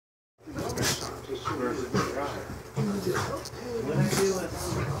I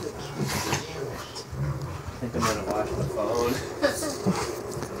think I'm gonna watch my phone.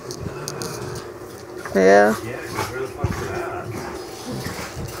 Yeah. Where the fuck's that?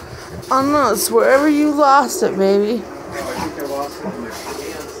 I don't know. It's wherever you lost it, baby. I think I lost it in my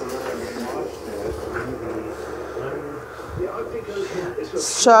pants and then I watched it.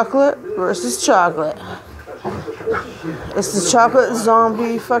 It's chocolate versus chocolate. It's the chocolate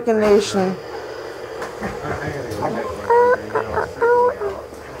zombie fucking nation.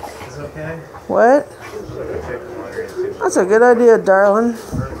 Is it okay? What? That's a good idea, darling.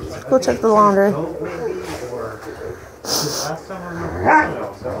 Go check the laundry. I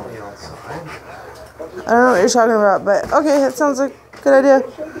don't know what you're talking about, but okay, that sounds like a good idea.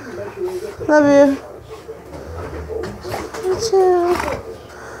 Love you. Me too.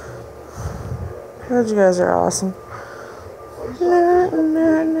 God, you guys are awesome. Na,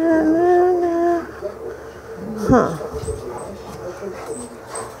 na, na, na, na. Huh.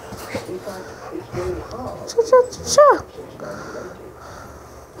 Cha cha cha cha.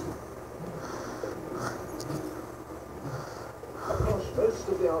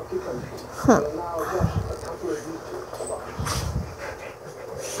 Huh.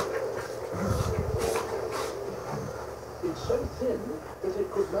 It's so thin that it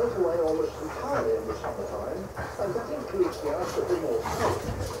could melt away almost entirely in the summertime, and that includes the ice at the North Pole.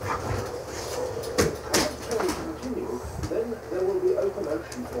 If climate change continue, then there will be open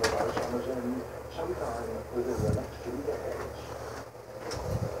ocean for our summers in sometime within the next 2 decades.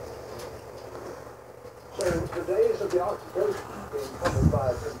 So the days of the Arctic Ocean being covered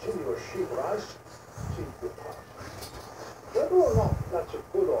by a continuous sheet of ice seem to have passed. Whether or not that's a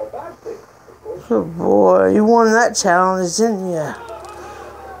good or bad thing, of course. Good boy, you won that challenge, didn't you?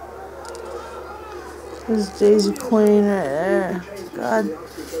 There's Daisy Queen right there. God,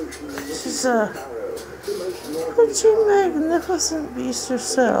 she's a pretty magnificent beast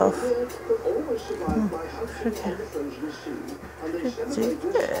herself. Pretty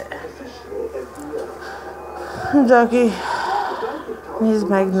good. Ducky, he's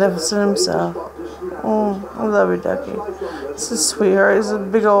magnificent himself. Oh, I love you, Ducky. He's a sweetheart. He's a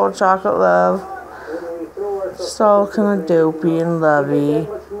big old chocolate love. Just all kind of dopey and lovey.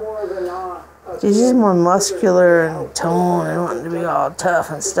 He's more muscular and toned and wanting to be all tough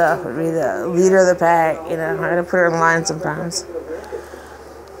and stuff and be the leader of the pack. You know, I gotta put her in line sometimes.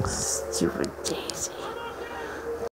 Stupid Daisy.